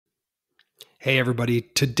Hey, everybody.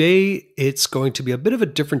 Today it's going to be a bit of a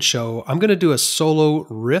different show. I'm going to do a solo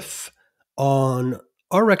riff on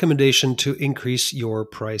our recommendation to increase your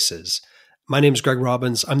prices. My name is Greg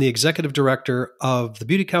Robbins. I'm the executive director of the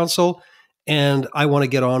Beauty Council, and I want to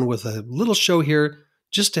get on with a little show here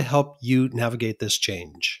just to help you navigate this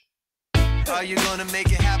change. Are you gonna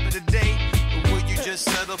make it happen today? Or will you just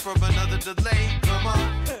settle for another delay? Come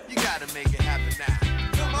on, you gotta make it happen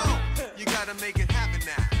now. Come on, you gotta make it happen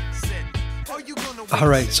now. All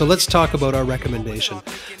right, so let's talk about our recommendation.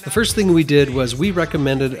 The first thing we did was we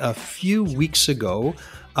recommended a few weeks ago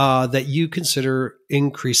that you consider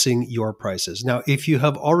increasing your prices. Now, if you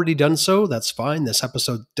have already done so, that's fine. This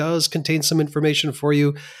episode does contain some information for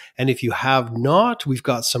you. And if you have not, we've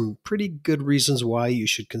got some pretty good reasons why you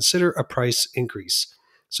should consider a price increase.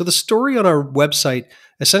 So the story on our website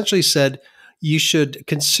essentially said, you should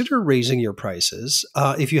consider raising your prices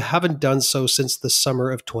if you haven't done so since the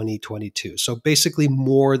summer of 2022. So basically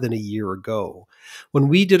more than a year ago. When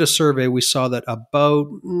we did a survey, we saw that about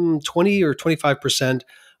 20 or 25%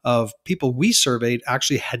 of people we surveyed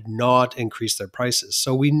actually had not increased their prices.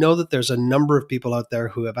 So we know that there's a number of people out there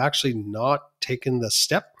who have actually not taken the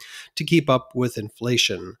step to keep up with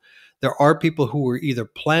inflation. There are people who were either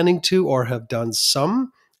planning to or have done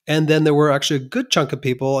some. And then there were actually a good chunk of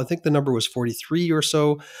people, I think the number was 43 or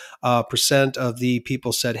so percent of the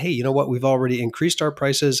people said, hey, you know what, we've already increased our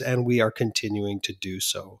prices and we are continuing to do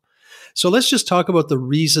so. So let's just talk about the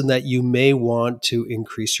reason that you may want to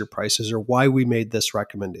increase your prices or why we made this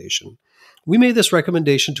recommendation. We made this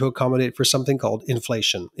recommendation to accommodate for something called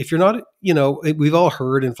inflation. If you're not, we've all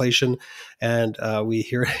heard inflation and we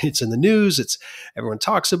hear it's in the news, everyone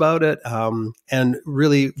talks about it. And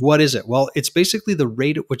really, what is it? Well, it's basically the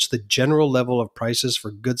rate at which the general level of prices for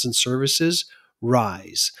goods and services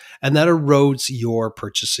rise, and that erodes your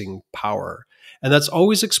purchasing power. And that's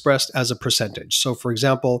always expressed as a percentage. So for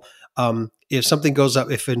example, if something goes up,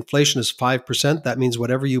 if inflation is 5%, that means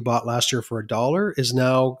whatever you bought last year for $1 is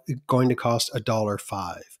now going to cost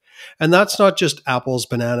 $1.05. And that's not just apples,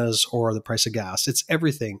 bananas, or the price of gas. It's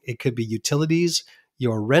everything. It could be utilities,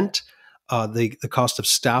 your rent, the cost of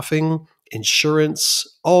staffing,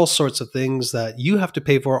 insurance, all sorts of things that you have to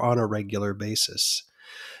pay for on a regular basis.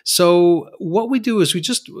 So what we do is we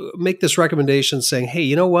just make this recommendation saying, hey,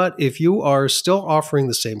 you know what? If you are still offering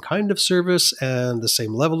the same kind of service and the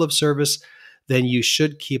same level of service, then you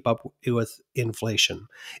should keep up with inflation.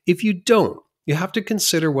 If you don't, you have to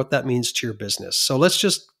consider what that means to your business. So let's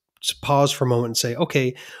just pause for a moment and say,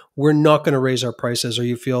 okay, we're not going to raise our prices, or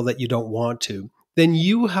you feel that you don't want to. Then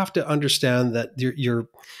you have to understand that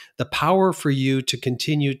the power for you to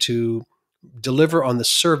continue to deliver on the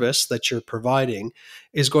service that you're providing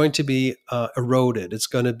is going to be eroded. It's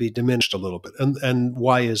going to be diminished a little bit. And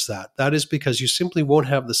why is that? That is because you simply won't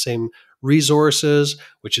have the same resources,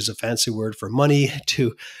 which is a fancy word for money,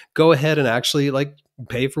 to go ahead and actually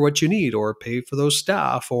pay for what you need, or pay for those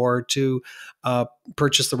staff, or to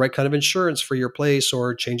purchase the right kind of insurance for your place,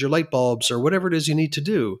 or change your light bulbs, or whatever it is you need to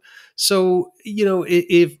do. So,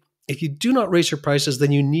 if you do not raise your prices,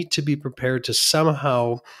 then you need to be prepared to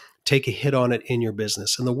somehow take a hit on it in your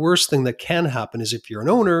business. And the worst thing that can happen is, if you're an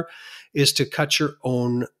owner, is to cut your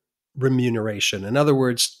own remuneration. In other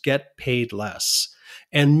words, get paid less.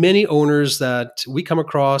 And many owners that we come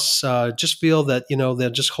across just feel that,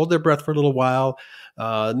 they'll just hold their breath for a little while.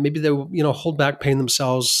 Maybe they'll, hold back paying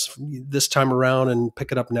themselves this time around and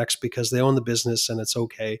pick it up next because they own the business and it's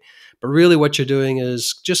okay. But really what you're doing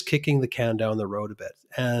is just kicking the can down the road a bit.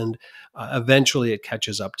 And eventually it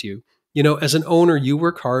catches up to you. As an owner, you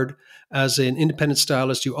work hard. As an independent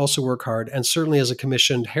stylist, you also work hard. And certainly as a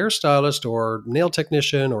commissioned hairstylist or nail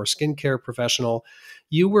technician or skincare professional,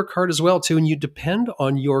 you work hard as well too. And you depend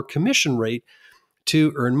on your commission rate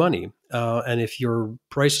to earn money. And if your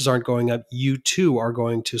prices aren't going up, you too are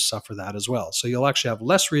going to suffer that as well. So you'll actually have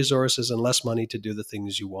less resources and less money to do the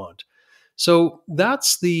things you want. So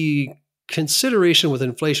that's the consideration with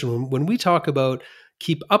inflation. When we talk about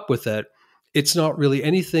keep up with it, it's not really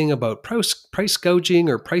anything about price gouging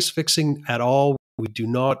or price fixing at all.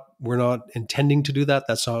 We're not intending to do that.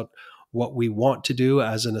 That's not what we want to do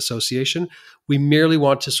as an association. We merely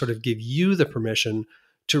want to sort of give you the permission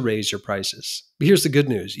to raise your prices. But here's the good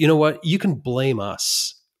news. You know what? You can blame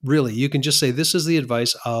us. Really, you can just say, this is the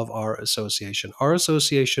advice of our association. Our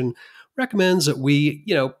association recommends that we,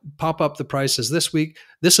 pop up the prices this week,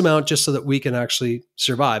 this amount, just so that we can actually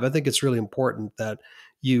survive. I think it's really important that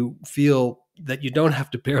you feel that you don't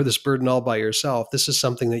have to bear this burden all by yourself. This is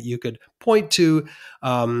something that you could point to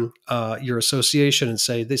your association and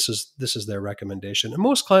say, this is their recommendation. And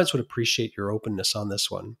most clients would appreciate your openness on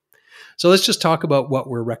this one. So let's just talk about what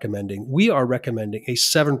we're recommending. We are recommending a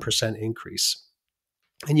 7% increase.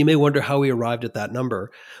 And you may wonder how we arrived at that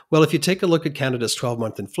number. Well, if you take a look at Canada's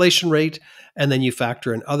 12-month inflation rate, and then you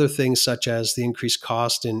factor in other things such as the increased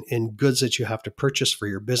cost in goods that you have to purchase for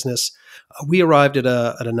your business, we arrived at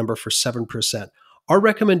a number for 7%. Our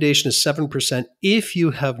recommendation is 7% if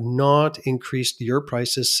you have not increased your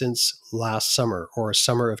prices since last summer or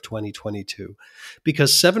summer of 2022,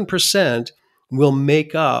 because 7% will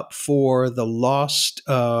make up for the lost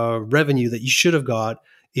revenue that you should have got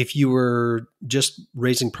if you were just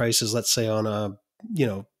raising prices, let's say on a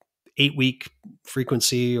 8-week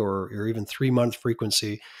frequency or even 3-month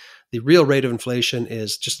frequency. The real rate of inflation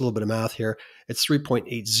is just a little bit of math here. It's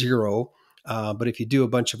 3.80. But if you do a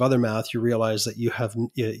bunch of other math, you realize that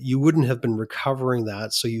you wouldn't have been recovering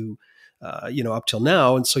that. So up till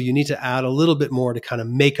now, and so you need to add a little bit more to kind of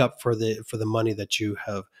make up for the money that you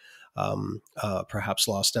have perhaps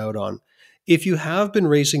lost out on. If you have been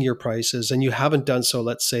raising your prices and you haven't done so,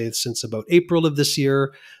 let's say since about April of this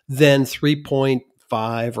year, then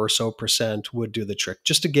 3.5 or so percent would do the trick.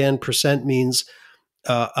 Just again, percent means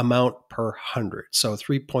amount per 100. So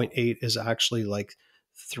 3.8 is actually like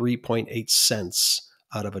 3.8 cents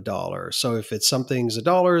out of $1. So if something's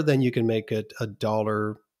 $1, then you can make it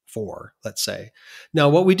 $1.04, let's say. Now,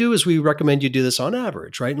 what we do is we recommend you do this on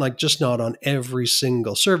average, right? Like just not on every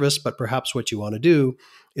single service, but perhaps what you want to do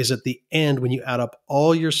is at the end, when you add up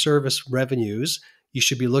all your service revenues, you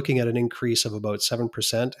should be looking at an increase of about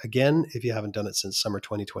 7%. Again, if you haven't done it since summer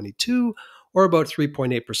 2022, or about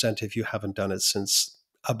 3.8% if you haven't done it since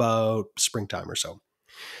about springtime or so.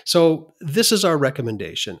 So this is our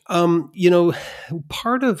recommendation.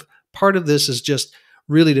 Part of this is just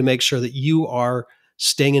really to make sure that you are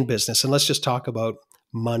staying in business. And let's just talk about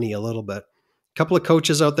money a little bit. A couple of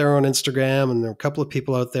coaches out there on Instagram, and there are a couple of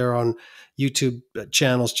people out there on YouTube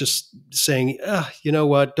channels just saying, you know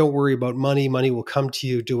what, don't worry about money. Money will come to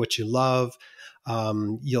you. Do what you love.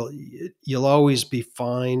 You'll always be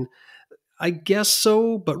fine. I guess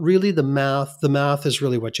so, but really the math is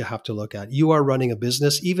really what you have to look at. You are running a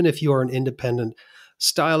business. Even if you are an independent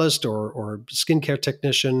stylist or skincare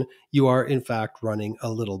technician, you are in fact running a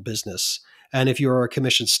little business. And if you're a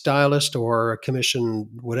commissioned stylist or a commissioned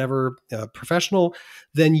whatever professional,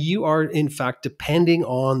 then you are in fact depending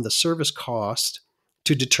on the service cost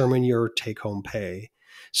to determine your take-home pay.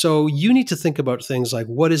 So you need to think about things like,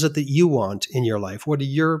 what is it that you want in your life? What are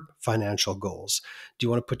your financial goals? Do you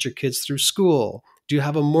want to put your kids through school? Do you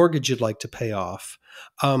have a mortgage you'd like to pay off?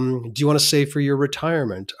 Do you want to save for your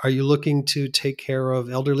retirement? Are you looking to take care of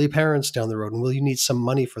elderly parents down the road? And will you need some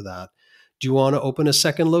money for that? Do you want to open a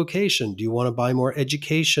second location? Do you want to buy more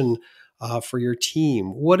education for your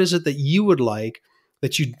team? What is it that you would like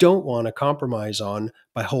that you don't want to compromise on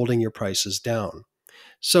by holding your prices down?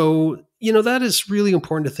 So, that is really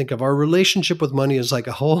important to think of. Our relationship with money is like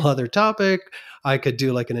a whole other topic. I could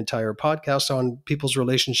do like an entire podcast on people's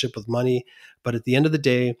relationship with money. But at the end of the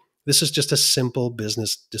day, this is just a simple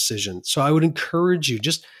business decision. So I would encourage you,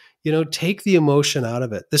 just, take the emotion out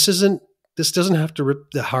of it. This doesn't have to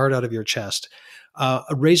rip the heart out of your chest.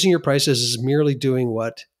 Raising your prices is merely doing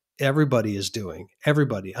what everybody is doing.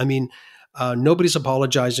 Everybody. I mean, nobody's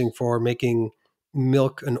apologizing for making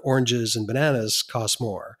milk and oranges and bananas cost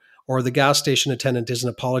more, or the gas station attendant isn't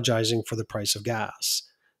apologizing for the price of gas.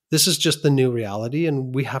 This is just the new reality,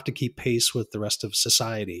 and we have to keep pace with the rest of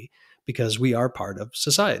society because we are part of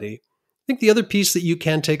society. I think the other piece that you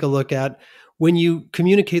can take a look at when you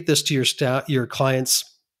communicate this to your clients,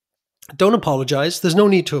 don't apologize. There's no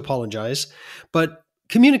need to apologize, but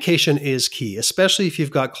communication is key, especially if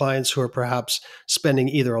you've got clients who are perhaps spending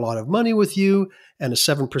either a lot of money with you, and a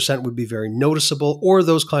 7% would be very noticeable, or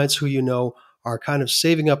those clients who are kind of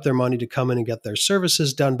saving up their money to come in and get their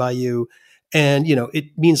services done by you. And,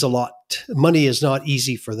 it means a lot. Money is not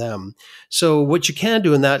easy for them. So what you can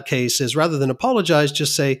do in that case is, rather than apologize,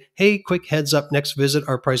 just say, hey, quick heads up, next visit,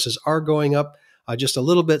 our prices are going up just a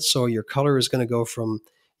little bit. So your color is going to go from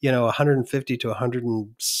 150 to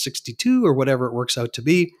 162 or whatever it works out to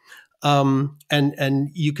be. And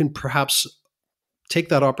you can perhaps take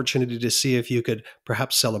that opportunity to see if you could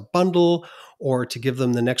perhaps sell a bundle, or to give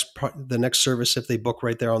them the next service if they book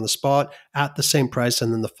right there on the spot at the same price,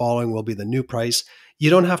 and then the following will be the new price.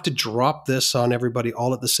 You don't have to drop this on everybody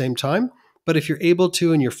all at the same time, but if you're able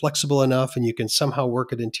to and you're flexible enough and you can somehow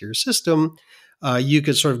work it into your system, you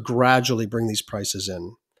could sort of gradually bring these prices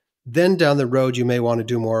in. Then down the road, you may want to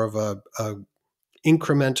do more of a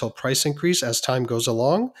incremental price increase as time goes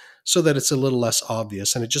along, so that it's a little less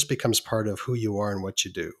obvious and it just becomes part of who you are and what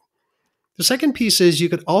you do. The second piece is you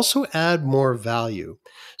could also add more value.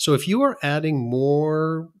 So if you are adding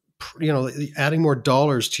more adding more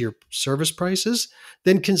dollars to your service prices,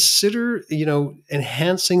 then consider,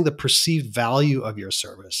 enhancing the perceived value of your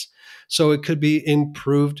service. So it could be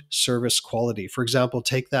improved service quality. For example,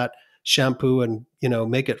 take that shampoo and,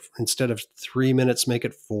 make it, instead of 3 minutes, make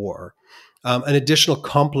it 4. An additional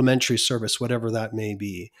complimentary service, whatever that may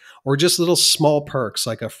be, or just little small perks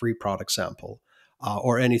like a free product sample,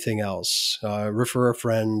 or anything else, refer a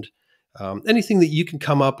friend, anything that you can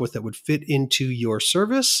come up with that would fit into your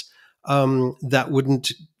service, that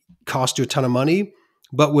wouldn't cost you a ton of money,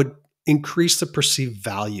 but would increase the perceived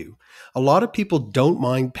value. A lot of people don't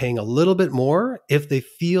mind paying a little bit more if they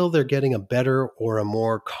feel they're getting a better or a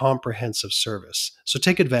more comprehensive service. So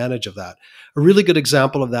take advantage of that. A really good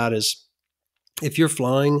example of that is if you're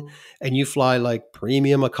flying and you fly like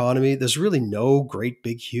premium economy, there's really no great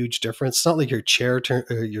big huge difference. It's not like your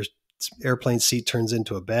your airplane seat turns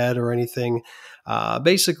into a bed or anything.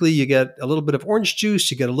 Basically, you get a little bit of orange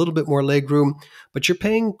juice, you get a little bit more leg room, but you're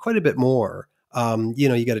paying quite a bit more.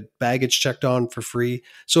 You get a baggage checked on for free.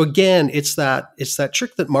 So again, it's that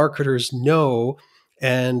trick that marketers know,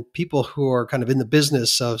 and people who are kind of in the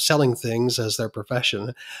business of selling things as their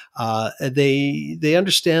profession, they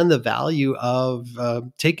understand the value of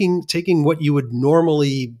taking what you would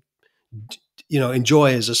normally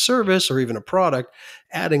enjoy as a service or even a product,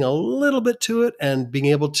 adding a little bit to it and being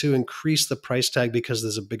able to increase the price tag because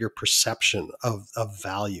there's a bigger perception of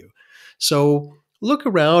value. So look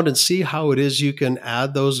around and see how it is you can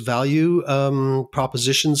add those value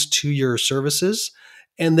propositions to your services,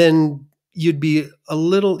 and then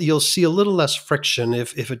you'll see a little less friction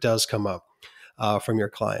if it does come up from your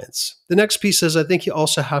clients. The next piece is, I think you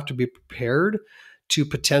also have to be prepared to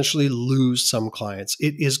potentially lose some clients.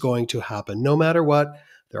 It is going to happen. No matter what,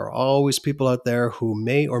 there are always people out there who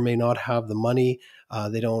may or may not have the money.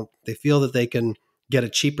 They feel that they can get a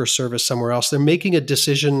cheaper service somewhere else. They're making a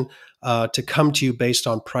decision to come to you based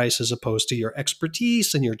on price as opposed to your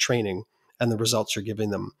expertise and your training and the results you're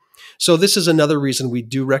giving them. So this is another reason we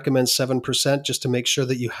do recommend 7%, just to make sure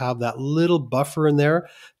that you have that little buffer in there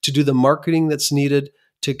to do the marketing that's needed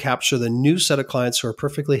to capture the new set of clients who are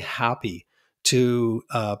perfectly happy to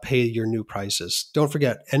pay your new prices. Don't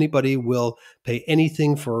forget, anybody will pay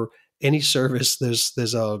anything for any service.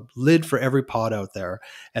 There's a lid for every pot out there.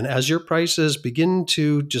 And as your prices begin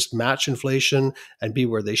to just match inflation and be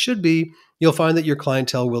where they should be, you'll find that your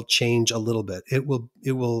clientele will change a little bit. It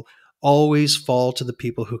will always fall to the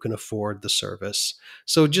people who can afford the service.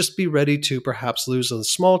 So just be ready to perhaps lose a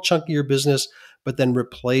small chunk of your business, but then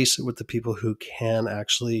replace it with the people who can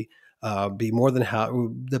actually be more than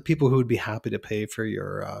the people who would be happy to pay for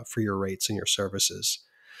your rates and your services.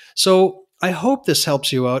 So I hope this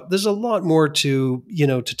helps you out. There's a lot more to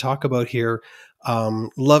talk about here.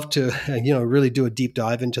 Love to, really do a deep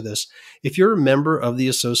dive into this. If you're a member of the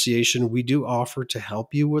association, we do offer to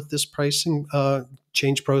help you with this pricing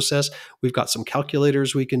change process. We've got some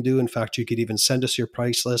calculators we can do. In fact, you could even send us your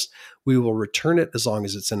price list. We will return it as long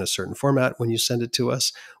as it's in a certain format when you send it to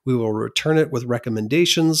us. We will return it with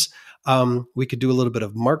recommendations. We could do a little bit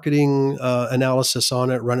of marketing analysis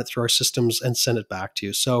on it, run it through our systems, and send it back to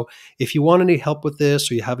you. So if you want any help with this,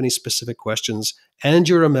 or you have any specific questions, and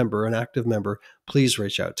you're a member, an active member, please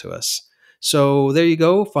reach out to us. So there you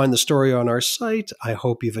go. Find the story on our site. I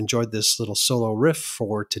hope you've enjoyed this little solo riff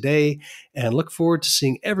for today, and look forward to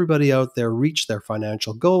seeing everybody out there reach their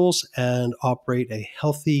financial goals and operate a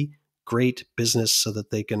healthy, great business so that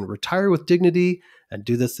they can retire with dignity and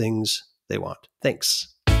do the things they want.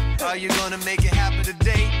 Thanks. Are you gonna make it happen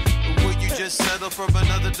today? Or will you just settle for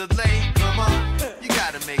another delay? Come on, you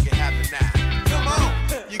gotta make it happen now. Come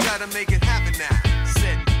on, you gotta make it happen now.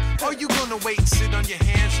 Sit. Are you gonna wait and sit on your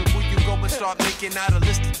hands? Or will you go and start making out a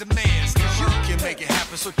list of demands? Cause you can make it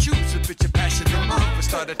happen, so choose a bit your passion and move. And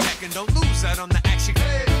start attacking, don't lose out on the action.